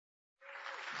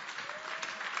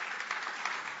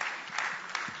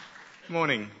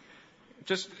Morning.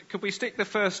 Just could we stick the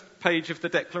first page of the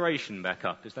declaration back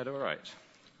up? Is that all right?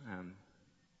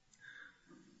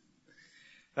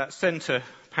 That centre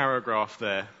paragraph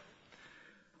there,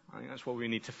 I think that's what we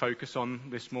need to focus on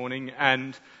this morning.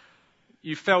 And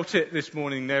you felt it this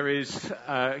morning. There is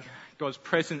God's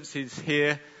presence is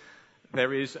here.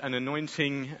 There is an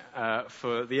anointing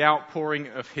for the outpouring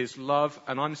of his love.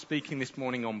 And I'm speaking this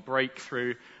morning on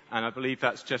breakthrough. And I believe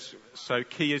that's just so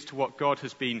key as to what God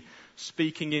has been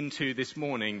speaking into this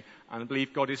morning. And I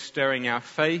believe God is stirring our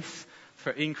faith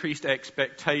for increased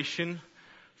expectation,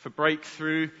 for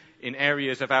breakthrough in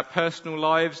areas of our personal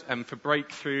lives, and for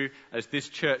breakthrough as this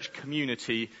church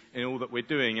community in all that we're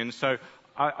doing. And so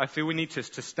I feel we need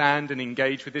to stand and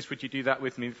engage with this. Would you do that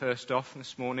with me first off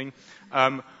this morning?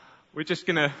 We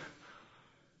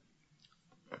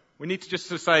need to just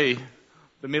to say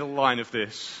the middle line of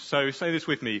this. So say this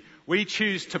with me. We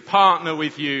choose to partner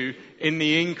with you in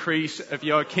the increase of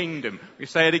your kingdom. We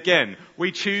say it again.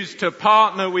 We choose to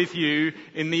partner with you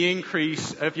in the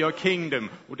increase of your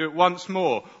kingdom. We'll do it once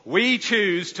more. We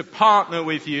choose to partner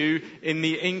with you in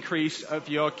the increase of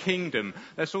your kingdom.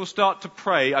 Let's all start to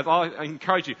pray. I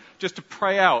encourage you just to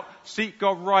pray out. Seek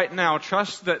God right now.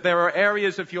 Trust that there are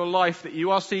areas of your life that you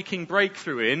are seeking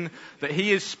breakthrough in, that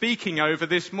he is speaking over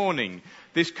this morning.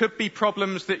 This could be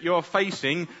problems that you're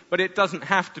facing, but it doesn't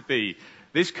have to be.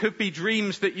 This could be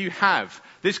dreams that you have.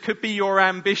 This could be your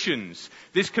ambitions.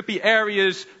 This could be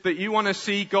areas that you want to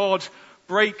see God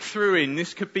break through in.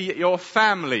 This could be your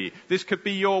family. This could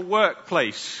be your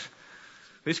workplace.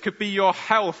 This could be your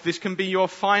health. This can be your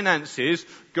finances.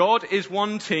 God is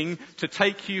wanting to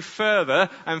take you further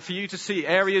and for you to see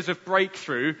areas of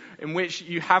breakthrough in which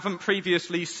you haven't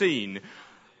previously seen.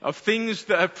 Of things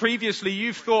that have previously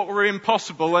you've thought were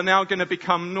impossible are now going to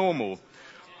become normal.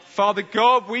 Father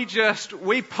God,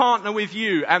 we partner with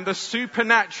you and the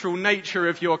supernatural nature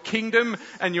of your kingdom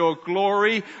and your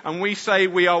glory. And we say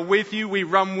we are with you, we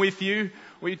run with you.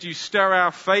 Would you stir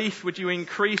our faith? Would you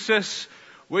increase us?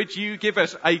 Would you give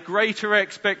us a greater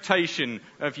expectation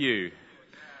of you?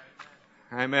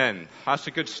 Amen. That's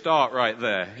a good start right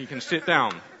there. You can sit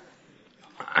down.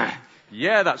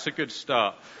 Yeah, that's a good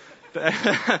start.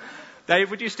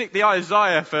 Dave, would you stick the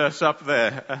Isaiah verse up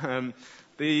there?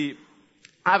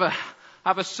 I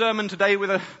have a sermon today with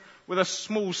a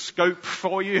small scope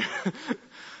for you.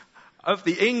 Of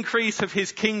the increase of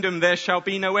his kingdom there shall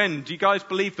be no end. Do you guys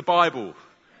believe the Bible?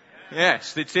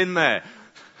 Yes, it's in there.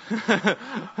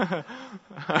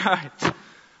 Right.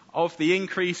 Of the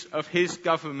increase of his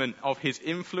government, of his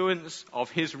influence,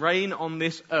 of his reign on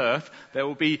this earth, there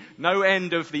will be no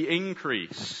end of the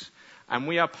increase. And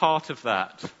we are part of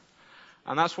that.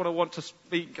 And that's what I want to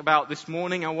speak about this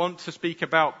morning. I want to speak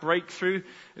about breakthrough.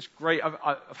 It's great.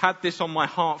 I've had this on my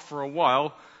heart for a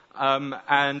while. And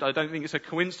I don't think it's a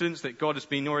coincidence that God has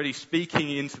been already speaking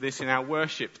into this in our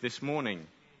worship this morning.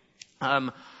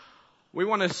 We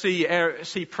want to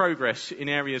see progress in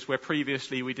areas where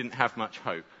previously we didn't have much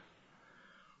hope.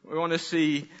 We want to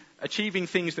see achieving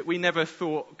things that we never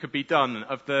thought could be done,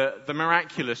 of the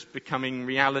miraculous becoming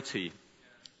reality.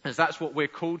 As that's what we're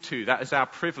called to. That is our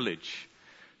privilege,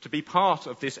 to be part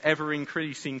of this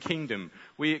ever-increasing kingdom.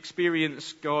 We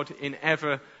experience God in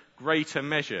ever greater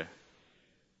measure.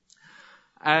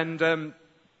 And God,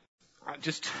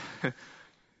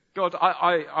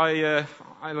 I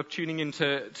love tuning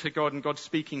into God and God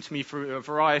speaking to me through a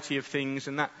variety of things,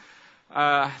 and that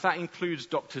includes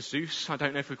Dr. Seuss. I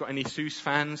don't know if we've got any Seuss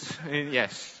fans.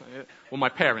 Yes, well, my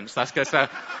parents.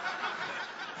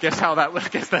 Guess where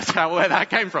that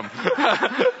came from.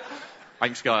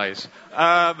 Thanks, guys.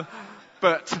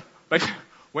 But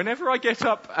whenever I get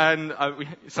up and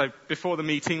so before the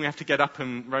meeting we have to get up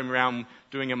and roam around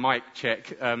doing a mic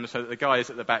check so that the guys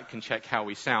at the back can check how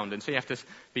we sound, and so you have to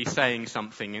be saying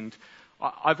something. And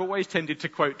I've always tended to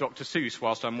quote Dr. Seuss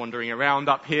whilst I'm wandering around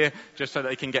up here, just so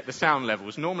they can get the sound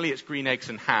levels. Normally it's green eggs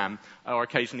and ham, or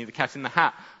occasionally the cat in the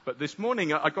hat. But this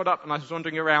morning I got up and I was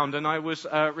wandering around and I was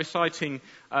reciting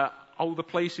 "Oh, the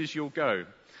Places You'll Go,"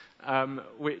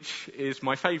 which is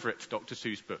my favourite Dr.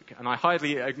 Seuss book. And I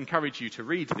highly encourage you to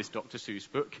read this Dr.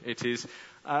 Seuss book. It is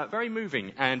very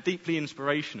moving and deeply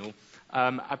inspirational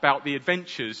about the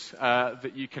adventures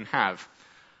that you can have.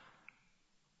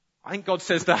 I think God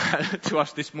says that to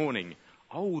us this morning.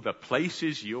 Oh, the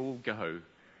places you'll go.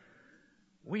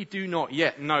 We do not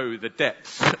yet know the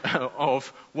depths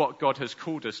of what God has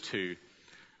called us to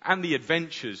and the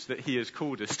adventures that he has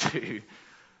called us to.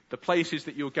 The places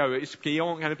that you'll go, it's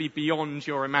going to be beyond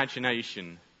your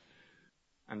imagination.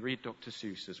 And read Dr.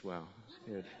 Seuss as well.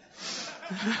 That's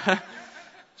good.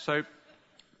 So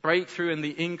breakthrough and the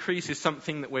increase is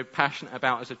something that we're passionate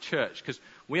about as a church, because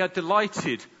we are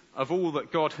delighted of all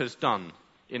that God has done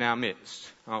in our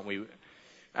midst, aren't we?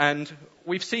 And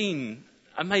we've seen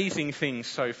amazing things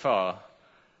so far.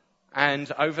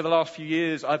 And over the last few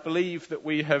years, I believe that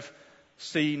we have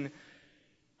seen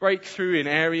breakthrough in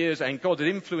areas and God's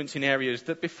influence in areas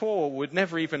that before were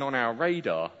never even on our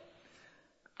radar.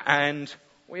 And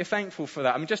we're thankful for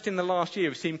that. I mean, just in the last year,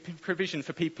 we've seen provision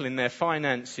for people in their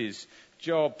finances,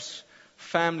 jobs,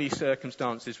 family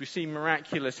circumstances. We've seen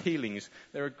miraculous healings.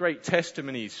 There are great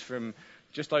testimonies from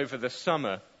just over the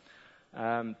summer.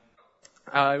 I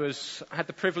had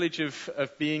the privilege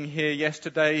of being here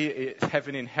yesterday at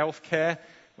Heaven in Healthcare,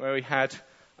 where we had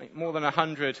more than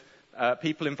 100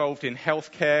 people involved in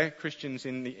healthcare, Christians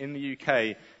in the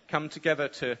UK, come together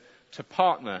to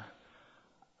partner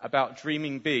about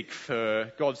dreaming big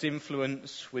for God's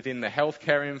influence within the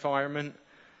healthcare environment,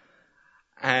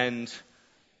 and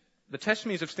the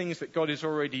testimonies of things that God is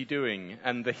already doing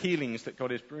and the healings that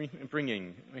God is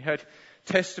bringing. We heard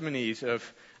testimonies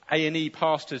of A&E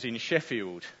pastors in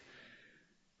Sheffield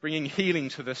bringing healing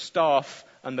to the staff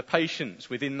and the patients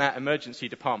within that emergency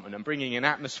department and bringing an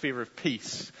atmosphere of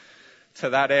peace to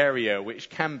that area, which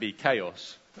can be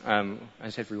chaos,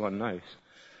 as everyone knows.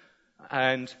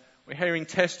 And we're hearing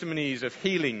testimonies of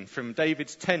healing from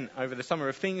David's tent over the summer,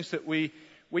 of things that we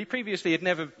previously had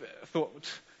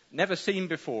never seen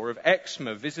before, of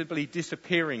eczema visibly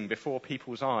disappearing before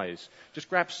people's eyes. Just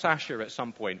grab Sasha at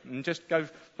some point and just go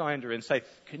find her and say,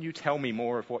 can you tell me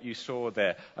more of what you saw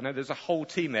there? I know there's a whole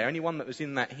team there. Anyone that was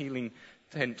in that healing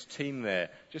tent team there,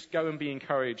 just go and be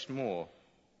encouraged more.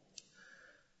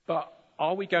 But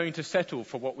are we going to settle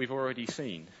for what we've already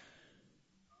seen?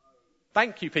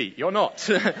 Thank you, Pete. You're not.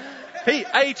 Pete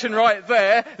Ayton right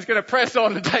there is going to press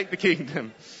on and take the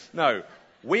kingdom. No,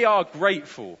 we are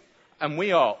grateful and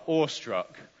we are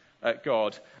awestruck at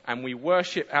God, and we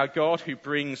worship our God who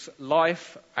brings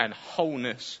life and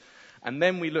wholeness, and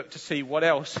then we look to see what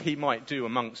else he might do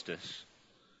amongst us.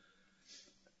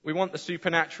 We want the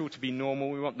supernatural to be normal,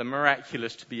 we want the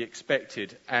miraculous to be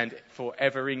expected, and for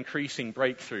ever increasing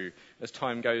breakthrough as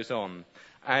time goes on.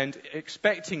 And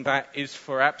expecting that is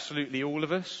for absolutely all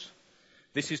of us.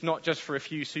 This is not just for a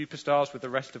few superstars with the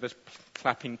rest of us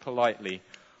clapping politely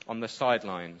on the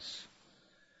sidelines.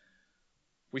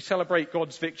 We celebrate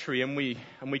God's victory and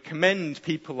we commend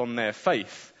people on their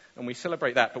faith, and we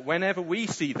celebrate that. But whenever we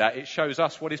see that, it shows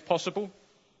us what is possible.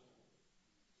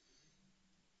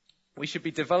 We should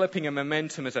be developing a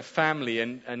momentum as a family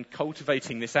and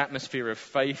cultivating this atmosphere of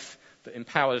faith that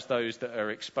empowers those that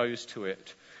are exposed to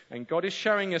it. And God is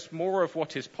showing us more of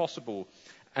what is possible.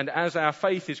 And as our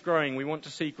faith is growing, we want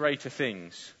to see greater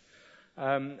things.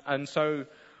 And so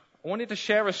I wanted to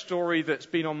share a story that's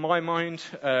been on my mind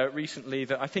recently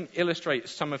that I think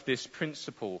illustrates some of this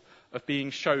principle of being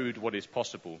showed what is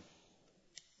possible.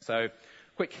 So,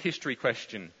 quick history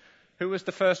question. Who was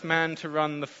the first man to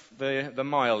run the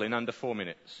mile in under 4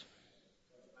 minutes?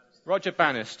 Roger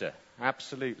Bannister.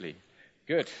 Absolutely.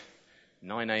 Good.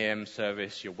 9 a.m.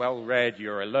 service. You're well read.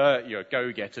 You're alert. You're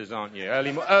go-getters, aren't you?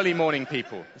 Early morning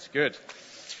people. It's good.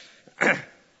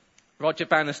 Roger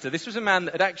Bannister. This was a man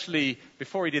that had actually,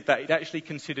 before he did that, he'd actually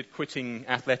considered quitting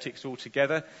athletics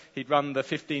altogether. He'd run the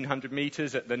 1,500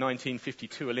 metres at the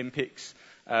 1952 Olympics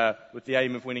with the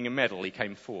aim of winning a medal. He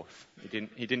came fourth.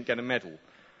 He didn't get a medal.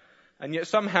 And yet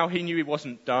somehow he knew he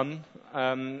wasn't done,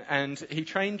 and he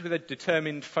trained with a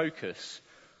determined focus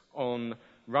on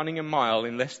running a mile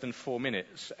in less than 4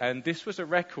 minutes. And this was a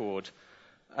record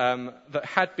that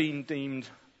had been deemed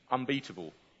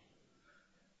unbeatable.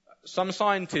 Some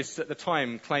scientists at the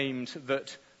time claimed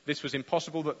that this was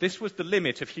impossible, that this was the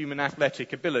limit of human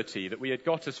athletic ability, that we had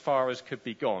got as far as could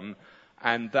be gone,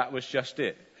 and that was just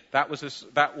it. That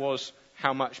was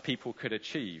how much people could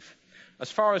achieve.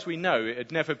 As far as we know, it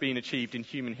had never been achieved in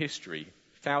human history,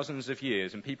 thousands of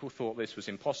years, and people thought this was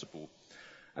impossible.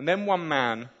 And then one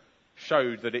man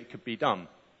showed that it could be done.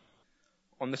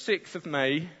 On the 6th of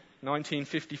May,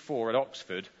 1954 at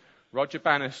Oxford, Roger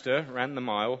Bannister ran the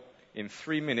mile in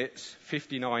 3 minutes,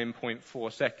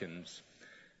 59.4 seconds.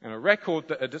 And a record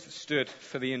that had stood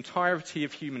for the entirety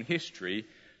of human history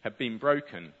had been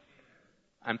broken,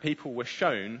 and people were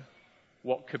shown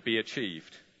what could be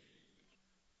achieved.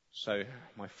 So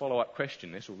my follow-up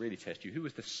question, this will really test you. Who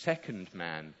was the second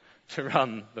man to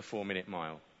run the 4-minute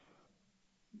mile?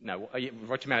 No,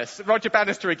 Roger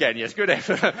Bannister again. Yes, good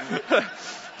effort.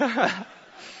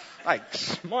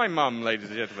 Thanks. My mum, ladies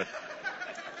and gentlemen.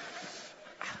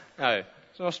 No,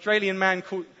 it's an Australian man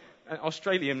called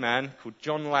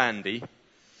John Landy.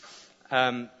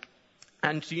 And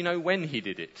do you know when he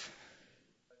did it?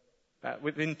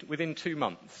 within 2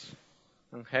 months.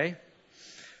 Okay?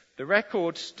 The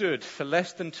record stood for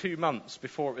less than 2 months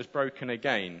before it was broken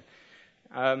again.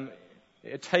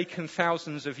 It had taken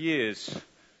thousands of years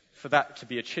for that to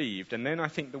be achieved, and then I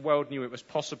think the world knew it was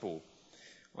possible.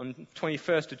 On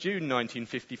 21st of June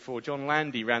 1954, John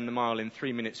Landy ran the mile in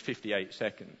 3 minutes 58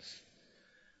 seconds.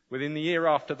 Within the year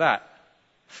after that,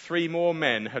 3 more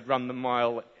men had run the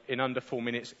mile in under 4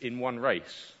 minutes in one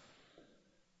race.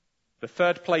 The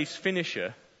third place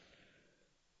finisher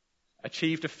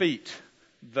achieved a feat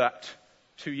that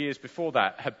 2 years before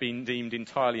that had been deemed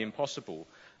entirely impossible.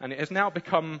 And it has now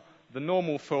become the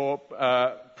normal for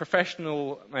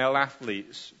professional male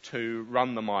athletes to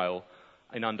run the mile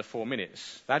in under 4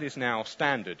 minutes. That is now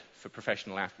standard for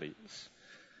professional athletes.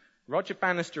 Roger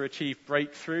Bannister achieved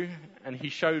breakthrough, and he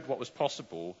showed what was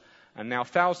possible, and now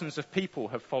thousands of people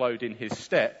have followed in his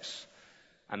steps,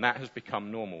 and that has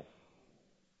become normal.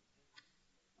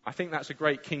 I think that's a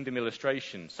great kingdom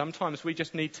illustration. Sometimes we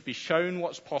just need to be shown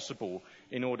what's possible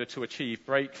in order to achieve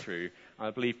breakthrough.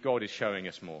 I believe God is showing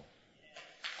us more.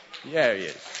 Yeah, he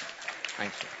is.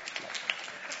 Thanks.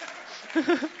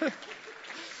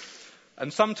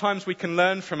 And sometimes we can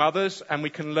learn from others, and we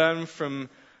can learn from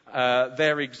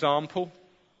their example.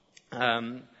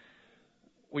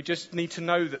 We just need to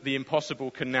know that the impossible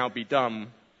can now be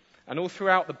done. And all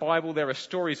throughout the Bible, there are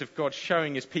stories of God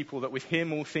showing his people that with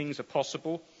him all things are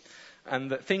possible,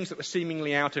 and that things that were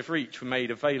seemingly out of reach were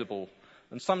made available.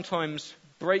 And sometimes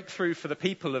breakthrough for the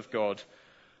people of God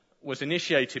was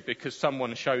initiated because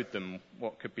someone showed them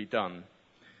what could be done.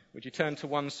 Would you turn to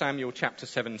 1 Samuel chapter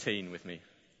 17 with me?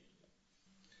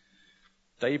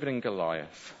 David and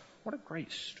Goliath. What a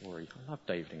great story. I love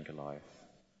David and Goliath.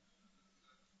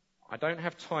 I don't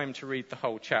have time to read the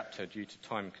whole chapter due to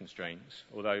time constraints,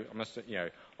 although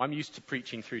I'm used to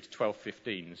preaching through to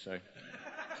 12:15, so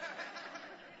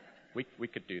we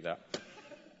could do that.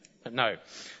 But no.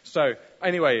 So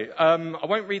anyway, I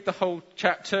won't read the whole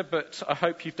chapter, but I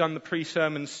hope you've done the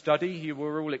pre-sermon study. You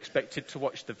were all expected to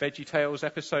watch the VeggieTales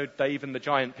episode, Dave and the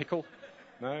Giant Pickle.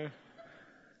 No?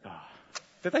 Oh.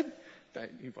 Did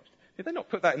they not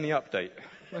put that in the update?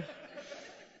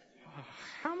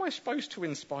 How am I supposed to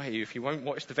inspire you if you won't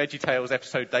watch the VeggieTales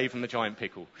episode, Dave and the Giant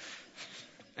Pickle?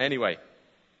 Anyway,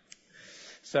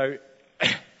 so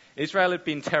Israel had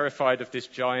been terrified of this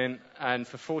giant, and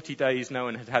for 40 days no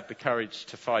one had had the courage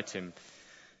to fight him.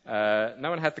 No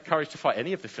one had the courage to fight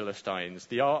any of the Philistines.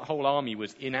 The whole army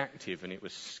was inactive, and it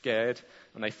was scared,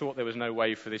 and they thought there was no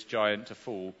way for this giant to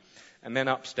fall. And then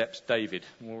up steps David.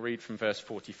 We'll read from verse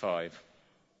 45.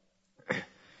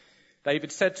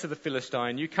 David said to the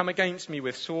Philistine, "You come against me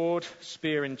with sword,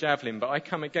 spear and javelin, but I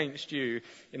come against you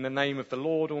in the name of the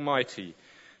Lord Almighty,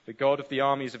 the God of the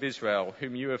armies of Israel,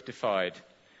 whom you have defied.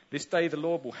 This day the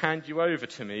Lord will hand you over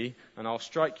to me, and I'll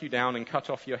strike you down and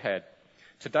cut off your head.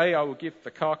 Today I will give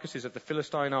the carcasses of the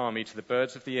Philistine army to the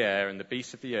birds of the air and the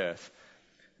beasts of the earth."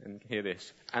 And hear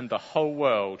this, "and the whole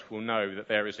world will know that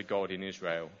there is a God in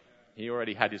Israel." He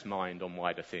already had his mind on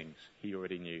wider things. He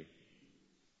already knew.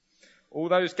 "All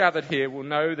those gathered here will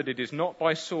know that it is not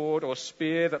by sword or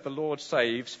spear that the Lord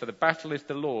saves, for the battle is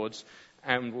the Lord's,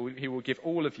 and he will give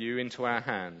all of you into our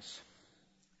hands."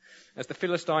 As the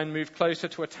Philistine moved closer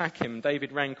to attack him,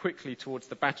 David ran quickly towards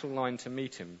the battle line to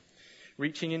meet him.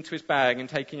 Reaching into his bag and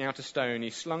taking out a stone, he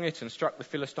slung it and struck the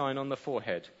Philistine on the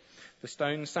forehead. The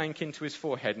stone sank into his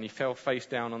forehead, and he fell face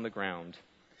down on the ground.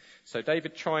 So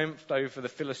David triumphed over the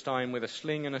Philistine with a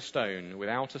sling and a stone.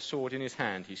 Without a sword in his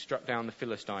hand, he struck down the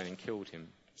Philistine and killed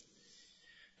him.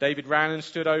 David ran and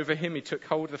stood over him. He took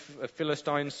hold of the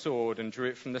Philistine's sword and drew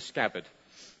it from the scabbard.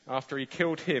 After he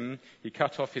killed him, he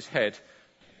cut off his head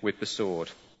with the sword.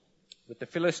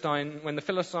 When the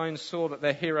Philistines saw that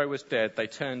their hero was dead, they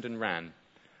turned and ran.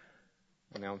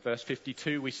 And now in verse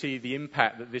 52, we see the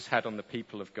impact that this had on the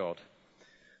people of God.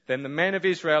 Then the men of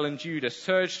Israel and Judah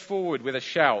surged forward with a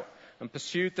shout and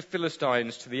pursued the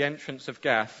Philistines to the entrance of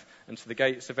Gath and to the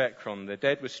gates of Ekron. Their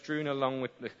dead were strewn along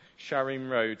with the Sharim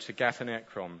road to Gath and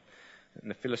Ekron. And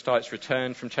the Philistines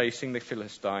returned from chasing the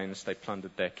Philistines. They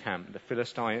plundered their camp. The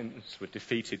Philistines were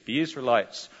defeated. The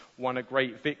Israelites won a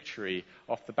great victory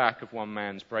off the back of one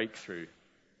man's breakthrough.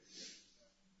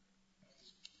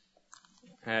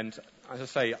 And as I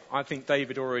say, I think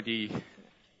David already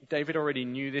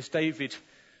knew this. David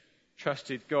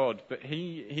trusted God, but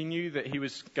he knew that he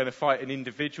was going to fight an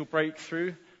individual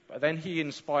breakthrough, but then he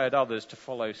inspired others to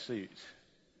follow suit.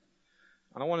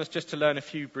 And I want us just to learn a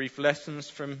few brief lessons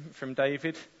from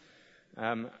David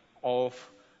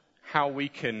of how we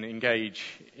can engage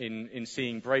in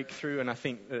seeing breakthrough, and I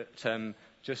think that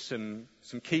just some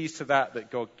keys to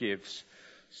that God gives.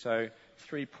 So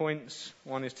 3 points.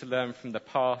 One is to learn from the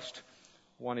past.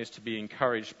 One is to be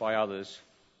encouraged by others.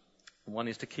 And one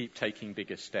is to keep taking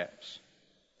bigger steps.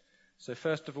 So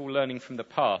first of all, learning from the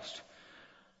past.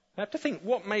 I have to think,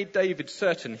 what made David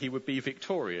certain he would be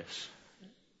victorious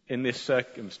in this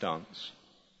circumstance?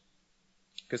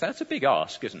 Because that's a big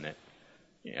ask, isn't it?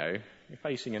 You know, you're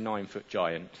facing a 9-foot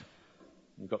giant.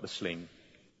 You've got the sling,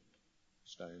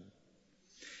 stone.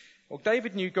 Well,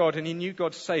 David knew God, and he knew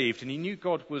God saved, and he knew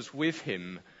God was with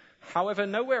him. However,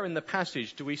 nowhere in the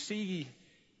passage do we see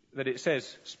that it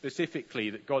says specifically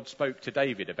that God spoke to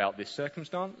David about this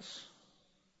circumstance.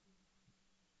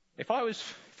 If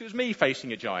it was me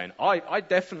facing a giant, I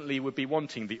definitely would be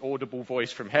wanting the audible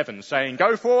voice from heaven saying,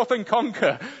 "Go forth and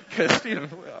conquer," because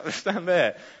stand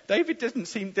there. David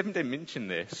didn't mention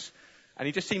this, and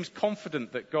he just seems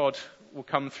confident that God will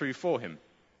come through for him.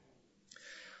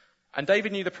 And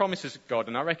David knew the promises of God,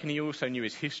 and I reckon he also knew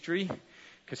his history,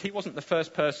 because he wasn't the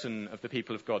first person of the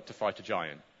people of God to fight a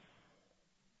giant.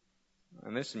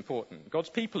 And this is important. God's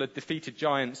people had defeated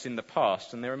giants in the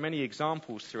past, and there are many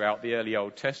examples throughout the early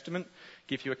Old Testament. I'll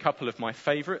give you a couple of my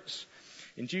favourites.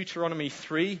 In Deuteronomy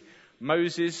 3,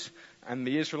 Moses and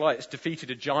the Israelites defeated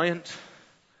a giant.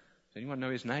 Does anyone know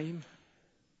his name?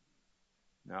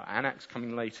 No, Anak's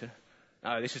coming later.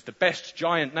 No, this is the best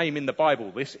giant name in the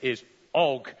Bible. This is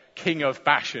Og, king of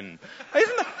Bashan.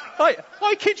 Isn't that,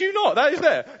 I kid you not, that is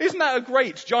there. Isn't that a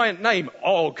great giant name?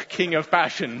 Og, king of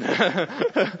Bashan.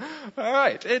 All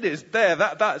right, it is there.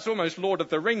 That's almost Lord of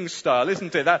the Rings style,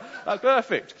 isn't it? That's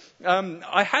perfect.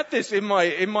 I had this in my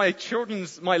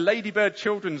Ladybird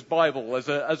children's Bible as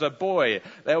a boy.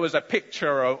 There was a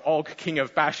picture of Og, king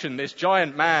of Bashan, this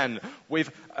giant man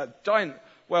with a giant.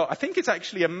 Well, I think it's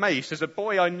actually a mace. As a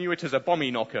boy, I knew it as a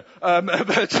bombie knocker.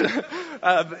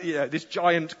 This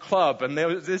giant club. And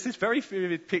there's this very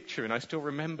vivid picture, and I still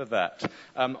remember that.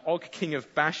 Og, king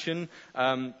of Bashan,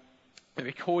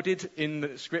 recorded in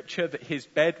the scripture that his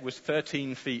bed was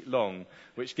 13 feet long,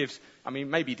 which gives,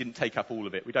 maybe he didn't take up all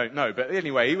of it. We don't know. But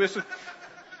anyway, he was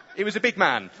a big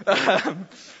man.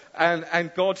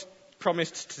 and God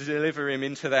promised to deliver him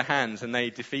into their hands, and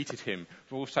they defeated him.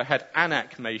 We've also had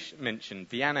Anak mentioned.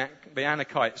 The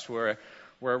Anakites were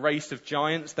a race of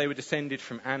giants. They were descended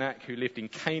from Anak, who lived in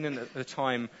Canaan at the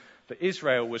time that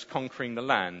Israel was conquering the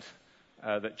land,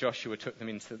 that Joshua took them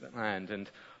into the land. And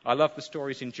I love the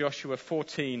stories in Joshua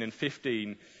 14 and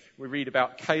 15. We read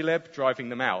about Caleb driving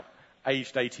them out,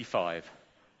 aged 85,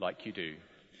 like you do.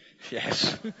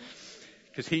 Yes.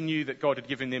 Because he knew that God had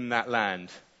given him that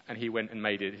land, and he went and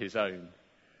made it his own.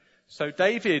 So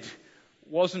David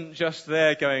wasn't just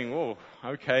there going, "Oh,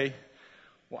 okay,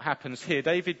 what happens here?"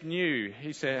 David knew.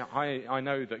 He said, I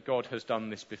know that God has done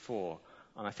this before.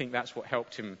 And I think that's what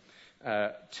helped him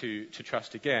to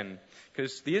trust again.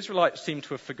 Because the Israelites seem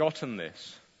to have forgotten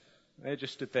this. They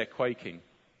just stood there quaking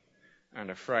and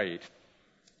afraid.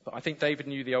 But I think David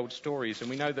knew the old stories, and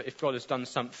we know that if God has done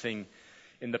something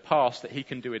in the past, that he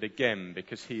can do it again,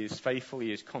 because he is faithful,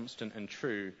 he is constant and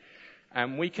true.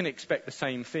 And we can expect the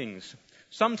same things.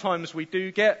 Sometimes we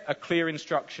do get a clear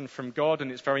instruction from God,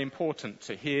 and it's very important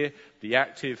to hear the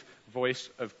active voice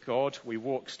of God. We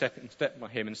walk step in step by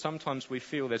him, and sometimes we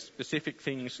feel there's specific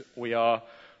things we are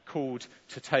called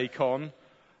to take on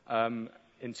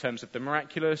in terms of the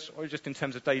miraculous, or just in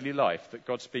terms of daily life, that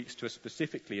God speaks to us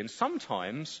specifically. And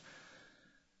sometimes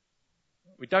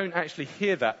we don't actually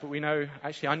hear that, but we know,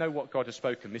 actually, I know what God has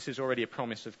spoken. This is already a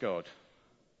promise of God.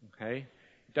 Okay?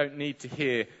 You don't need to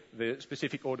hear the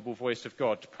specific audible voice of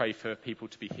God to pray for people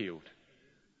to be healed.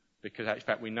 Because, in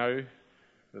fact, we know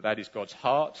that is God's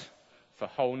heart for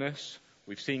wholeness.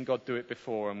 We've seen God do it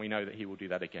before, and we know that he will do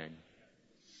that again.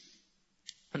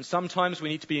 And sometimes we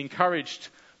need to be encouraged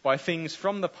by things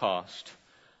from the past.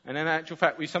 And in actual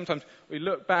fact, we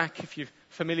look back, if you're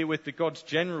familiar with the God's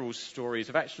Generals stories,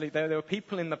 of actually there were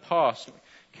people in the past, like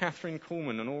Catherine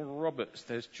Kuhlman and Oral Roberts,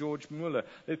 there's George Muller.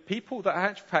 There are people that in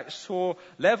actual fact saw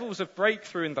levels of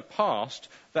breakthrough in the past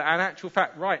that in actual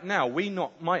fact right now we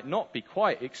might not be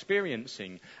quite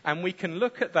experiencing. And we can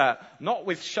look at that not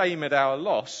with shame at our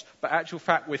loss, but actual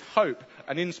fact with hope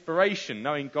and inspiration,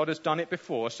 knowing God has done it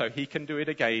before, so he can do it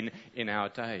again in our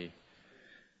day.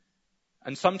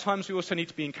 And sometimes we also need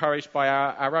to be encouraged by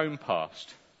our own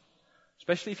past,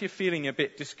 especially if you're feeling a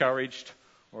bit discouraged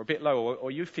or a bit low,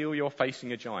 or you feel you're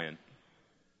facing a giant.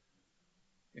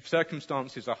 If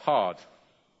circumstances are hard,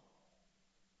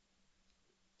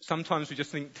 sometimes we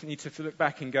just need to look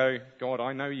back and go, "God,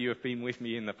 I know you have been with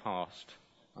me in the past,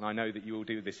 and I know that you will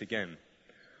do this again."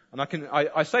 And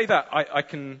I say that,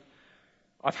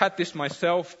 I've had this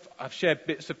myself. I've shared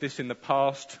bits of this in the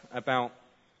past about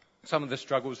some of the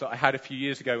struggles that I had a few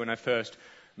years ago when I first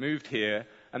moved here.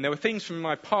 And there were things from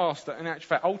my past that in actual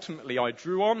fact ultimately I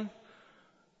drew on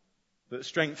that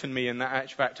strengthened me and that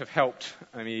actual fact have helped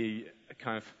me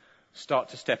kind of start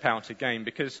to step out again.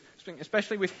 Because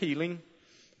especially with healing,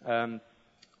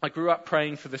 I grew up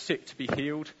praying for the sick to be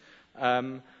healed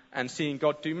and seeing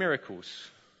God do miracles.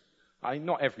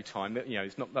 Not every time, that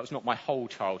was not my whole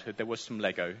childhood. There was some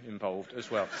Lego involved as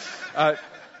well.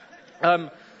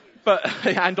 And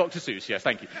Dr. Seuss, yes,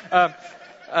 thank you.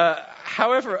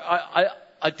 However,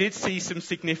 I did see some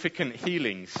significant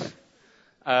healings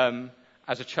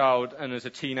as a child and as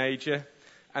a teenager,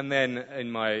 and then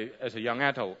as a young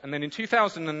adult. And then in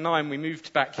 2009, we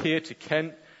moved back here to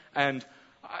Kent, and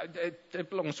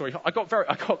long story, I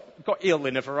got ill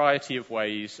in a variety of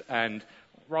ways, and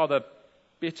rather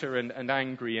bitter and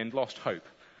angry, and lost hope.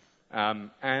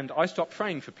 And I stopped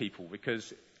praying for people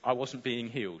because I wasn't being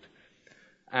healed.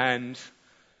 And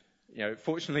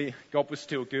fortunately, God was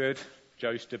still good.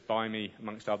 Joe stood by me,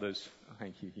 amongst others.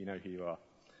 Thank you. You know who you are.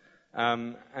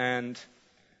 And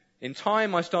in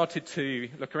time, I started to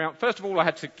look around. First of all, I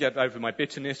had to get over my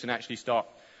bitterness and actually start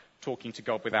talking to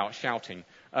God without shouting.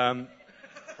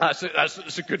 That's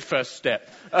a good first step.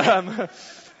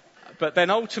 But then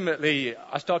ultimately,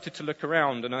 I started to look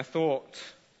around and I thought,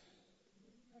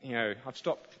 I've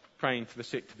stopped praying for the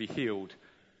sick to be healed.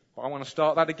 But I want to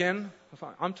start that again. I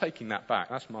thought, I'm taking that back.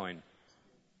 That's mine.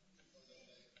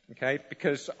 Okay,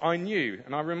 because I knew,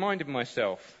 and I reminded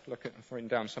myself, I've written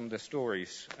down some of the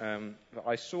stories that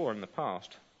I saw in the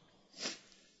past.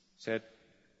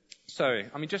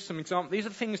 Just some examples. These are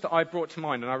things that I brought to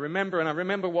mind, and I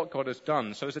remember what God has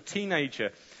done. So as a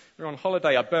teenager, we were on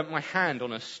holiday, I burnt my hand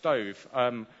on a stove.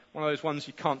 One of those ones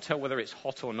you can't tell whether it's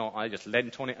hot or not. I just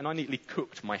leant on it, and I neatly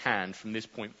cooked my hand from this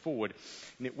point forward.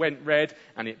 And it went red,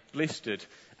 and it blistered,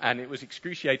 and it was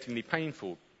excruciatingly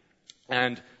painful.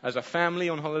 And as a family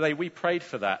on holiday, we prayed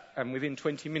for that. And within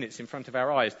 20 minutes, in front of our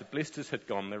eyes, the blisters had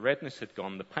gone, the redness had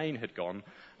gone, the pain had gone,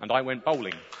 and I went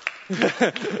bowling.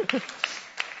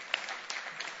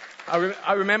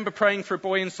 I remember praying for a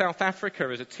boy in South Africa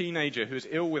as a teenager who was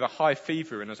ill with a high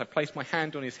fever, and as I placed my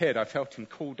hand on his head, I felt him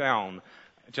cool down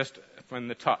just from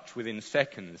the touch within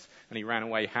seconds, and he ran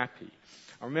away happy.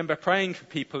 I remember praying for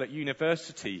people at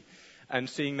university and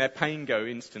seeing their pain go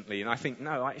instantly, and I think,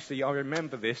 no, actually, I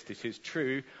remember this is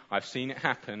true, I've seen it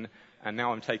happen, and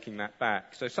now I'm taking that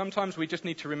back. So sometimes we just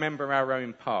need to remember our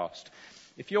own past.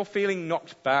 If you're feeling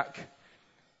knocked back,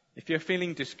 if you're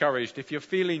feeling discouraged, if you're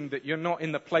feeling that you're not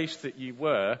in the place that you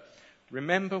were,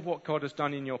 remember what God has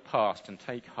done in your past and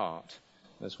take heart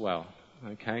as well.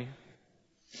 Okay?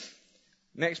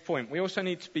 Next point, we also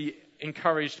need to be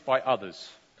encouraged by others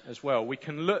as well. We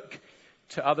can look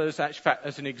to others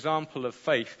as an example of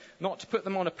faith, not to put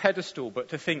them on a pedestal, but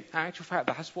to think, actual fact,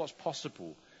 that's what's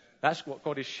possible. That's what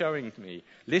God is showing me.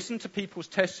 Listen to people's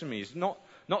testimonies, not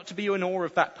to be in awe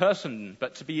of that person,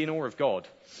 but to be in awe of God.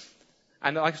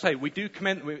 And like I say,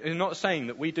 we're not saying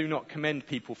that we do not commend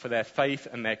people for their faith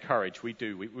and their courage. We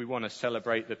do. We want to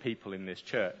celebrate the people in this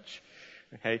church.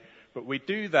 Okay? But we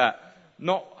do that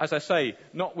not, as I say,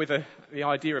 not with the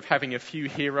idea of having a few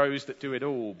heroes that do it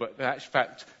all, but in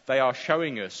fact, they are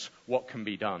showing us what can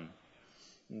be done.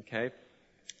 Okay?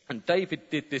 And David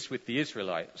did this with the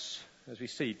Israelites. As we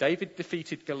see, David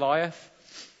defeated Goliath,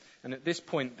 and at this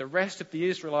point, the rest of the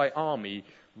Israelite army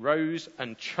rose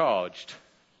and charged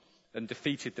and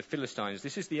defeated the Philistines.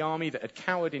 This is the army that had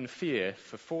cowered in fear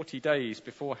for 40 days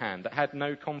beforehand, that had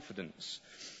no confidence.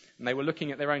 And they were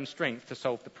looking at their own strength to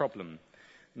solve the problem.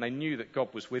 And they knew that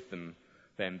God was with them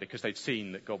then because they'd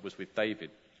seen that God was with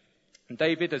David. And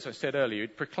David, as I said earlier,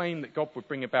 had proclaimed that God would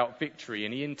bring about victory,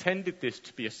 and he intended this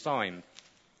to be a sign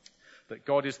that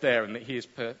God is there and that he is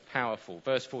powerful.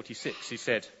 Verse 46, he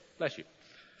said, bless you,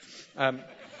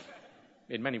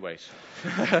 in many ways.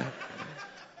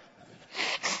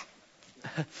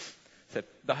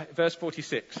 Verse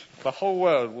 46, the whole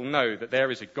world will know that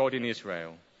there is a God in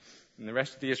Israel. And the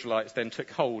rest of the Israelites then took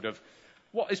hold of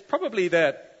what is probably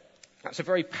that's a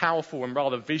very powerful and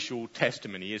rather visual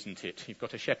testimony, isn't it? You've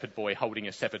got a shepherd boy holding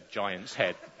a severed giant's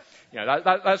head.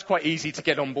 That's quite easy to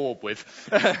get on board with.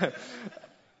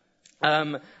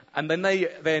 And then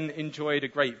they enjoyed a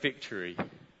great victory.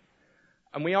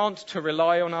 And we aren't to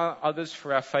rely on others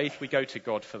for our faith. We go to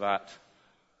God for that.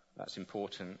 That's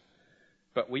important.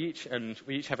 But we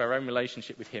each have our own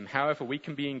relationship with him. However, we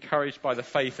can be encouraged by the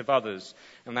faith of others,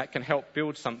 and that can help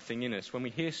build something in us. When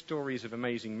we hear stories of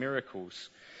amazing miracles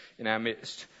in our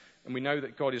midst, and we know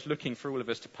that God is looking for all of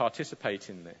us to participate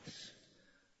in this.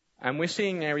 And we're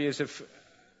seeing areas of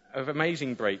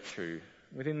amazing breakthrough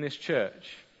within this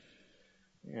church.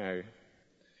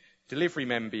 delivery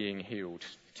men being healed,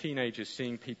 teenagers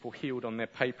seeing people healed on their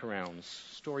paper rounds,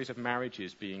 stories of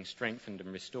marriages being strengthened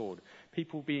and restored,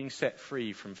 people being set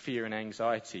free from fear and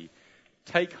anxiety.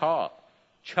 Take heart,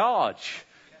 charge,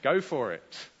 go for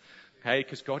it, okay?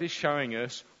 Because God is showing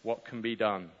us what can be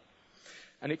done.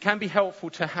 And it can be helpful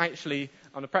to actually,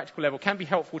 on a practical level, can be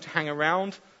helpful to hang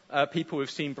around people who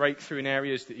have seen breakthrough in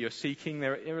areas that you're seeking.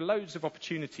 There are loads of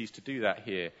opportunities to do that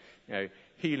here. You know,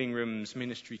 healing rooms,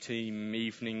 ministry team,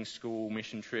 evening school,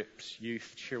 mission trips,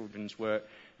 youth, children's work,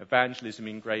 evangelism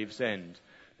in Gravesend.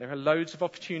 There are loads of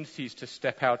opportunities to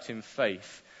step out in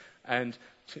faith and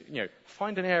to,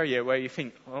 find an area where you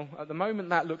think, well, at the moment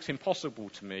that looks impossible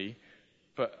to me,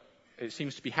 but it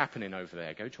seems to be happening over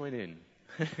there. Go join in.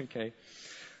 Okay.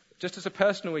 Just as a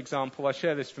personal example, I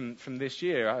share this from this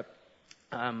year.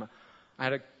 I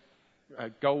had a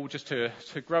goal just to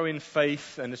grow in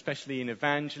faith, and especially in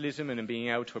evangelism, and in being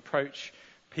able to approach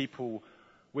people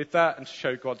with that and to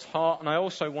show God's heart. And I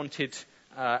also wanted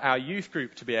our youth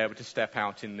group to be able to step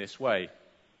out in this way.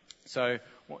 So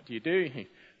what do? You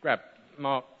grab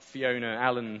Mark, Fiona,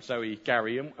 Alan, Zoe,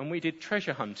 Gary, and we did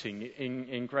treasure hunting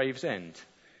in Gravesend.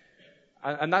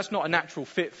 And that's not a natural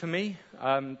fit for me,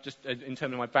 just in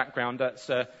terms of my background. That's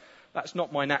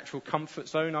not my natural comfort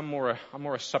zone. I'm more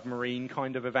a submarine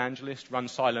kind of evangelist. Run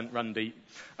silent, run deep.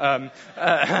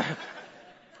 Occasionally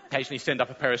send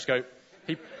up a periscope.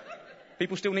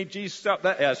 People still need Jesus up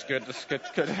there. Yeah, that's good. Just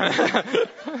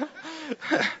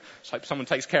hope someone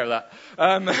takes care of that.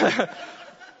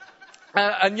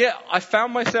 And yet, I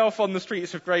found myself on the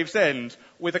streets of Gravesend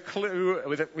with a clue,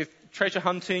 with treasure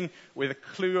hunting, with a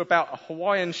clue about a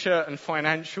Hawaiian shirt and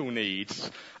financial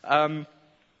needs, and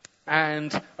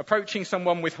approaching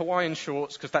someone with Hawaiian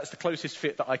shorts because that's the closest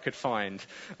fit that I could find.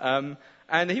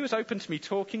 And he was open to me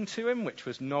talking to him, which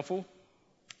was novel,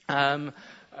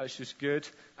 which was good.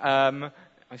 I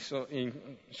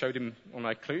showed him all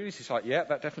my clues. He's like, yeah,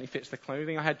 that definitely fits the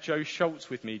clothing. I had Joe Schultz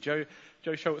with me. Joe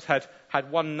Schultz had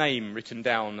one name written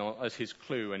down as his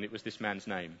clue, and it was this man's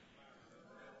name.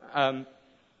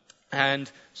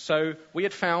 And so we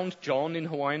had found John in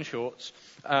Hawaiian shorts,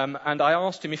 and I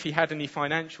asked him if he had any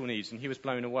financial needs, and he was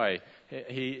blown away.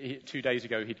 He 2 days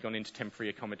ago, he'd gone into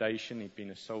temporary accommodation. He'd been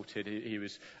assaulted. He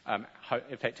was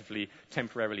effectively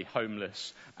temporarily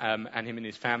homeless, and him and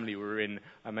his family were in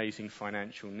amazing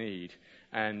financial need.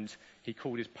 And he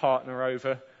called his partner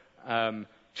over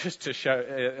just to show,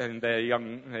 and their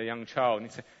young child,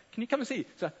 and he said, "Can you come and see?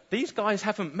 So these guys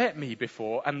haven't met me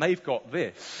before, and they've got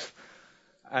this."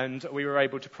 And we were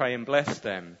able to pray and bless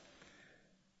them.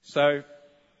 So,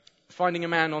 finding a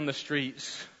man on the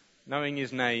streets, knowing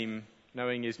his name,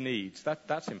 knowing his needs,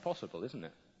 that's impossible, isn't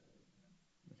it?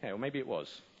 Okay, well maybe it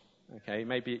was. Okay,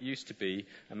 maybe it used to be,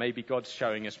 and maybe God's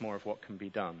showing us more of what can be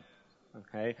done.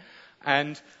 Okay,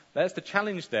 and there's the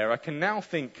challenge there. I can now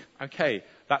think, okay,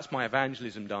 that's my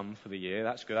evangelism done for the year.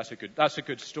 That's good. That's a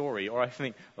good story. Or I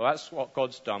think, well, that's what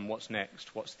God's done. What's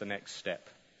next? What's the next step?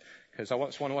 Because I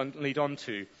want to lead on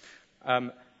to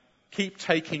keep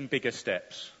taking bigger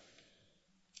steps.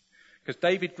 Because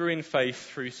David grew in faith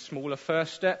through smaller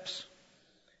first steps.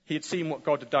 He had seen what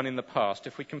God had done in the past.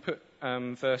 If we can put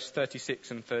verse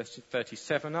 36 and verse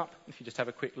 37 up, if you just have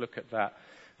a quick look at that.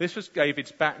 This was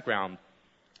David's background.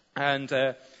 And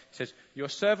it says, "Your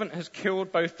servant has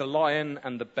killed both the lion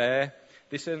and the bear.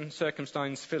 This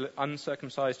uncircumcised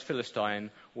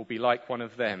Philistine will be like one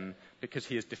of them, because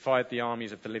he has defied the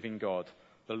armies of the living God.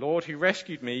 The Lord who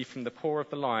rescued me from the paw of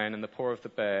the lion and the paw of the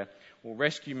bear will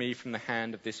rescue me from the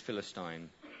hand of this Philistine."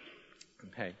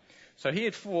 Okay, so he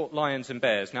had fought lions and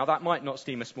bears. Now that might not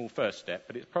seem a small first step,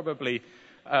 but it's probably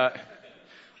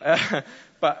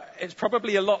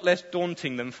a lot less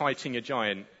daunting than fighting a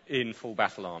giant in full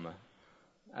battle armor.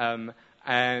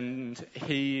 And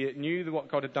he knew what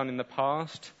God had done in the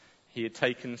past. He had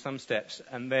taken some steps,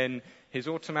 and then his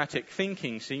automatic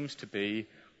thinking seems to be,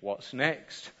 what's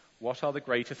next? What are the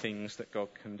greater things that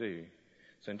God can do?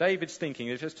 So in David's thinking,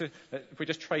 if we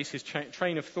just trace his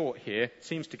train of thought here, it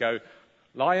seems to go,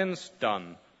 lions,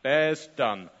 done. Bears,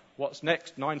 done. What's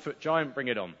next? 9-foot giant, bring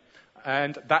it on.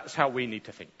 And that's how we need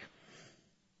to think.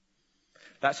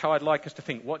 That's how I'd like us to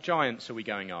think. What giants are we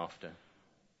going after?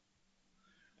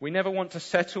 We never want to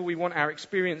settle. We want our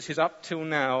experiences up till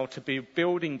now to be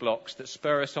building blocks that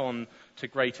spur us on to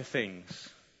greater things.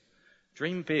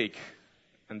 Dream big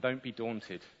and don't be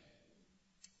daunted.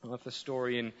 I love the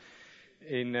story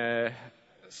in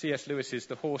C.S. Lewis's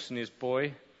The Horse and His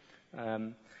Boy,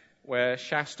 where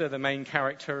Shasta, the main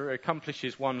character,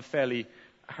 accomplishes one fairly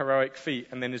heroic feat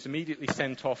and then is immediately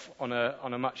sent off on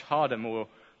a much harder,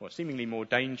 seemingly more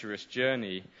dangerous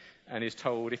journey. and is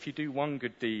told, if you do one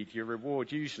good deed, your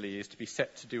reward usually is to be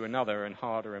set to do another and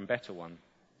harder and better one.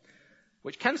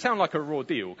 Which can sound like a raw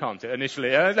deal, can't it, initially?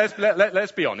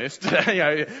 Let's be honest.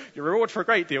 Your reward for a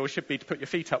great deal should be to put your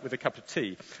feet up with a cup of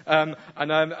tea. As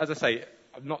I say,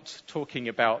 I'm not talking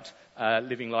about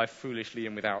living life foolishly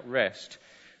and without rest.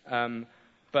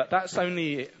 But that's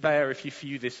only there if you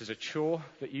view this as a chore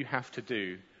that you have to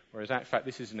do, whereas in fact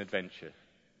this is an adventure.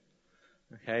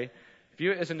 Okay?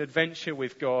 View it as an adventure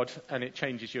with God, and it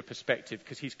changes your perspective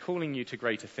because he's calling you to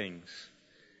greater things.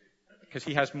 Because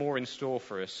he has more in store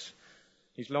for us.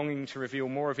 He's longing to reveal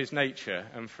more of his nature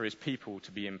and for his people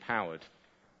to be empowered.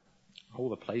 All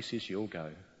the places you'll go.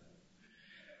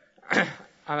 And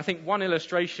I think one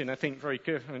illustration, very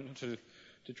good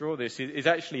to draw this, is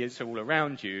actually it's all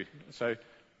around you. So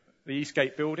the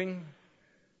Eastgate building,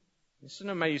 it's an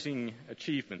amazing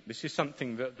achievement. This is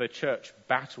something that the church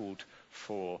battled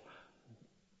for.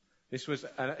 This was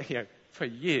for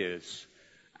years.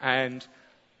 And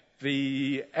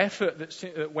the effort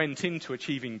that went into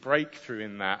achieving breakthrough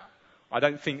in that, I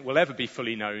don't think will ever be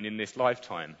fully known in this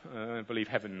lifetime. I believe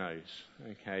heaven knows.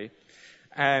 Okay,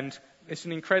 and it's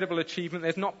an incredible achievement.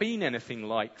 There's not been anything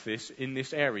like this in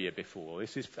this area before.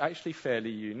 This is actually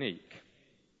fairly unique.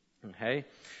 Okay,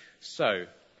 so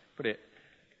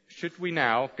should we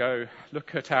now go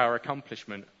look at our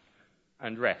accomplishment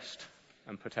and rest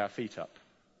and put our feet up?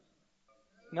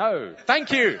 No.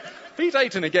 Thank you. Feet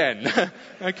Ayton again.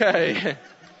 Okay.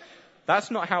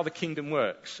 That's not how the kingdom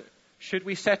works. Should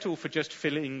we settle for just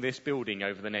filling this building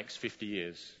over the next 50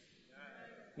 years?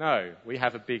 No. We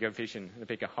have a bigger vision, a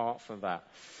bigger heart for that.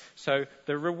 So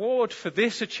the reward for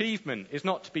this achievement is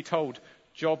not to be told,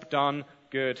 job done,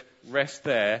 good, rest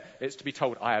there. It's to be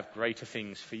told, I have greater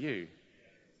things for you.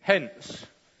 Hence,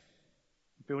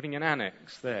 building an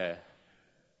annex there.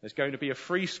 There's going to be a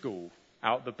free school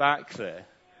out the back there.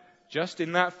 Just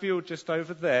in that field just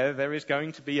over there is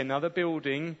going to be another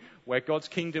building where God's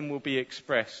kingdom will be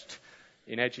expressed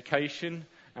in education,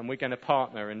 and we're going to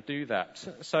partner and do that.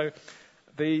 So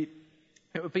it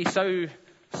would be so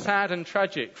sad and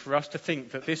tragic for us to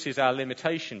think that this is our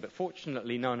limitation, but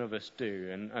fortunately none of us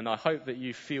do, and I hope that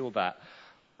you feel that.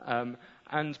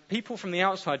 And people from the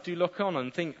outside do look on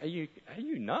and think, are you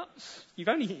nuts? You've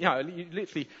only, you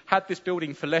literally had this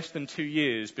building for less than 2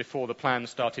 years before the plans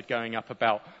started going up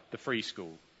about the free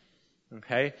school.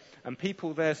 Okay? And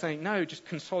people there saying, no, just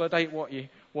consolidate what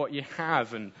you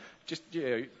have and just,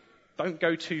 don't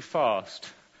go too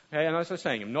fast. Okay? And as I was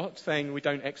saying, I'm not saying we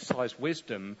don't exercise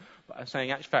wisdom, but I'm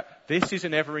saying, actually, in fact, this is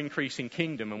an ever-increasing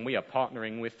kingdom and we are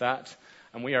partnering with that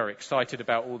and we are excited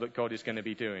about all that God is going to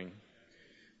be doing.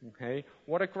 Okay,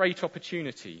 what a great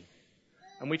opportunity.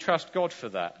 And we trust God for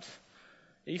that.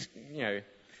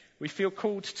 We feel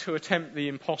called to attempt the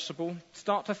impossible.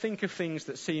 Start to think of things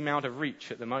that seem out of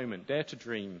reach at the moment. Dare to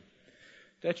dream.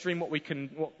 Dare to dream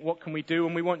what can we do?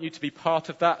 And we want you to be part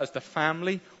of that as the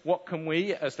family. What can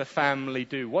we as the family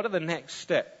do? What are the next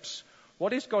steps?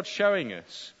 What is God showing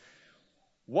us?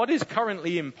 What is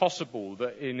currently impossible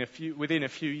that within a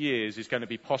few years is going to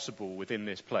be possible within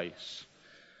this place?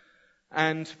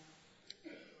 And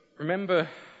remember,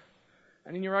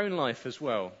 and in your own life as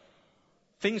well,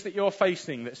 things that you're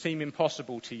facing that seem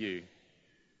impossible to you,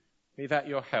 be that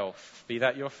your health, be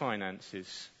that your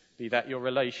finances, be that your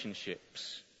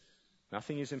relationships.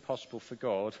 Nothing is impossible for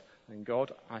God, and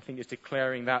God, I think, is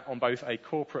declaring that on both a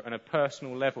corporate and a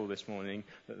personal level this morning,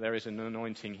 that there is an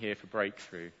anointing here for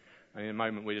breakthrough. And in a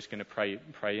moment, we're just going to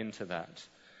pray into that.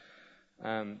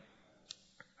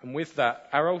 And with that,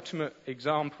 our ultimate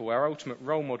example, our ultimate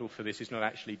role model for this is not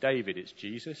actually David, it's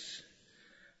Jesus.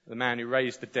 The man who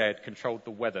raised the dead, controlled the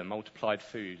weather, multiplied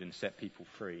food, and set people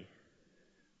free.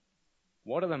 I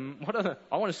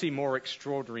want to see more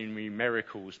extraordinary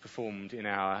miracles performed in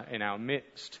our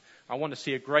midst. I want to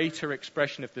see a greater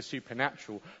expression of the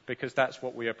supernatural, because that's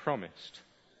what we are promised.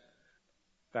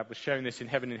 That was shown this in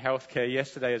Heaven in Healthcare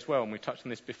yesterday as well, and we touched on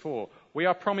this before. We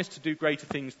are promised to do greater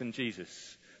things than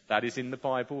Jesus. That is in the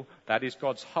Bible. That is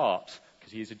God's heart,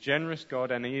 because he is a generous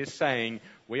God, and he is saying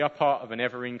we are part of an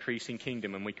ever-increasing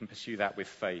kingdom, and we can pursue that with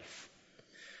faith.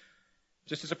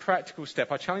 Just as a practical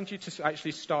step, I challenge you to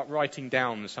actually start writing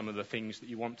down some of the things that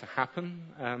you want to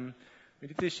happen. We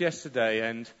did this yesterday,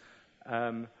 and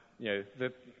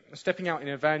the stepping out in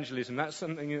evangelism, that's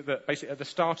something that basically at the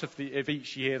start of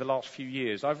each year, the last few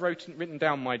years, I've written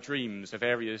down my dreams of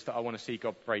areas that I want to see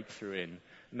God break through in.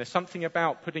 And there's something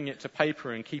about putting it to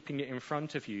paper and keeping it in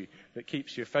front of you that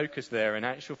keeps your focus there, and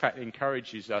actual fact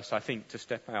encourages us, I think, to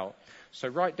step out. So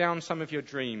write down some of your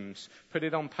dreams, put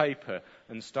it on paper,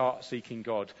 and start seeking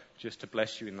God just to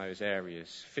bless you in those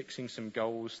areas, fixing some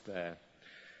goals there.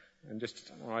 And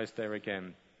just eyes there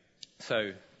again.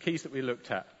 So, keys that we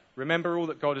looked at. Remember all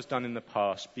that God has done in the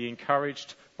past. Be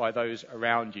encouraged by those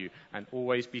around you and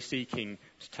always be seeking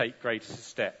to take greater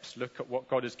steps. Look at what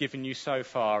God has given you so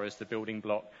far as the building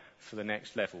block for the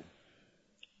next level.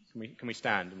 Can we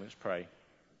stand and let's pray?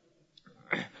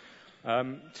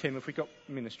 Tim, have we got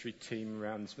ministry team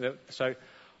around? So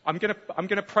I'm going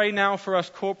to pray now for us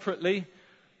corporately,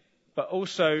 but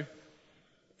also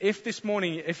if this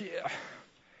morning,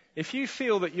 if you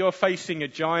feel that you're facing a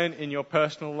giant in your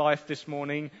personal life this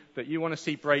morning that you want to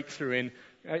see breakthrough in,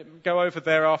 go over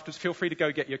there afterwards. Feel free to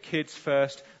go get your kids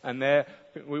first, and there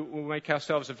we'll make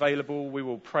ourselves available. We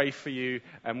will pray for you,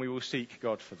 and we will seek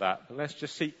God for that. But let's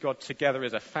just seek God together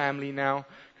as a family now,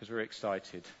 because we're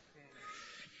excited.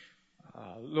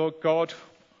 Lord God,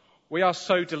 we are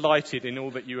so delighted in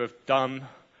all that you have done.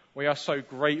 We are so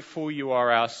grateful. You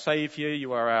are our Saviour.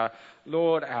 You are our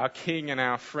Lord, our King and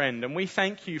our friend. And we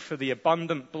thank you for the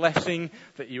abundant blessing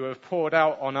that you have poured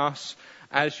out on us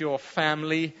as your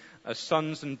family, as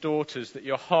sons and daughters, that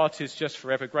your heart is just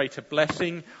forever greater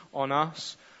blessing on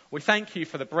us. We thank you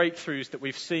for the breakthroughs that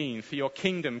we've seen, for your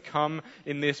kingdom come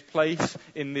in this place,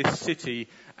 in this city,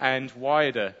 and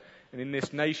wider, and in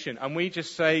this nation. And we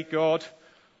just say, God,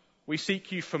 we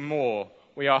seek you for more.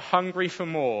 We are hungry for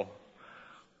more.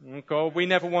 God, we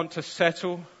never want to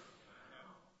settle.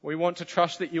 We want to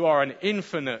trust that you are an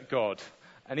infinite God,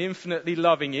 an infinitely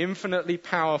loving, infinitely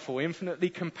powerful, infinitely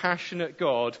compassionate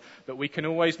God, that we can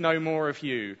always know more of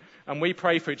you. And we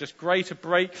pray for just greater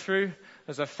breakthrough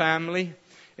as a family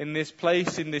in this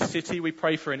place, in this city. We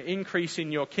pray for an increase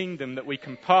in your kingdom, that we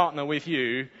can partner with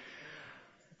you.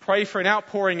 Pray for an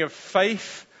outpouring of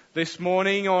faith this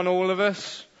morning on all of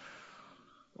us.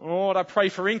 Lord, I pray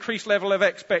for increased level of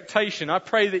expectation. I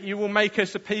pray that you will make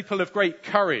us a people of great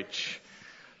courage,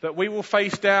 that we will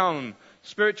face down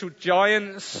spiritual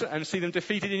giants and see them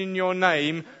defeated in your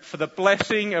name for the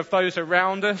blessing of those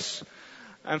around us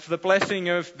and for the blessing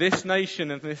of this nation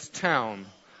and this town.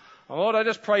 Lord, I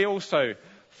just pray also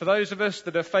for those of us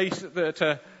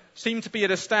that seem to be at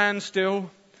a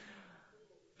standstill,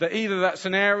 that either that's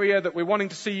an area that we're wanting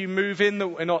to see you move in, that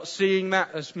we're not seeing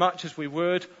that as much as we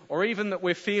would, or even that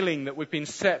we're feeling that we've been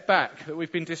set back, that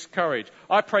we've been discouraged.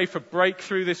 I pray for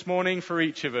breakthrough this morning for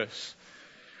each of us.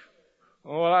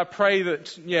 Lord, I pray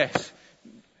that, yes,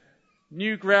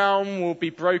 new ground will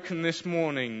be broken this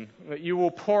morning, that you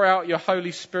will pour out your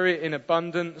Holy Spirit in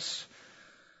abundance,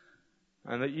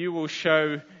 and that you will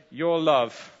show your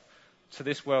love to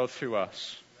this world through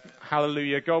us.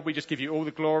 Hallelujah. God, we just give you all the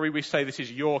glory. We say this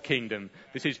is your kingdom.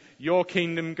 This is your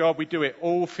kingdom, God. We do it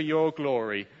all for your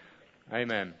glory.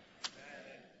 Amen.